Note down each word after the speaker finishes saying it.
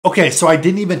Okay, so I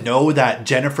didn't even know that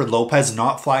Jennifer Lopez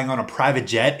not flying on a private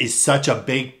jet is such a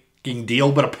big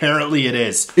deal, but apparently it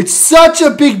is. It's such a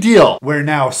big deal where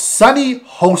now Sunny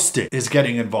Hostin is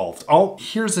getting involved. Oh,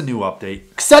 here's a new update.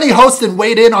 Sunny Hostin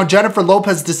weighed in on Jennifer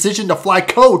Lopez's decision to fly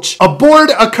coach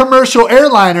aboard a commercial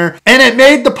airliner, and it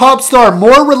made the pop star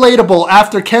more relatable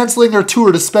after canceling her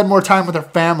tour to spend more time with her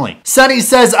family. Sunny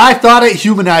says, "I thought it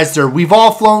humanized her. We've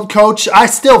all flown coach. I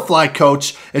still fly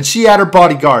coach." And she had her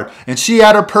bodyguard, and she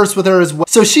had her purse with her as well.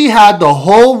 So she had the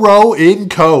whole row in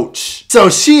coach. So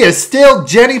she is still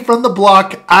Jenny from the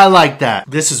block. I like that.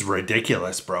 This is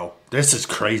ridiculous, bro. This is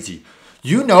crazy.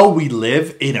 You know we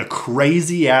live in a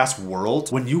crazy ass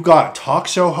world when you got talk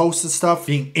show hosts and stuff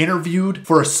being interviewed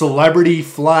for a celebrity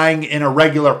flying in a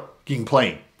regular fucking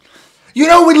plane. You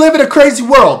know we live in a crazy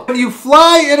world when you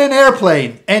fly in an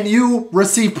airplane and you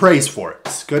receive praise for it.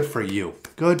 It's good for you.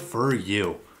 Good for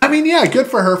you. I mean, yeah, good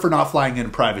for her for not flying in a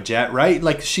private jet, right?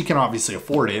 Like, she can obviously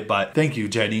afford it, but thank you,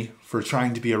 Jenny, for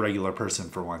trying to be a regular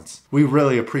person for once. We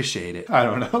really appreciate it. I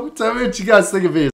don't know. Tell me what you guys think of it.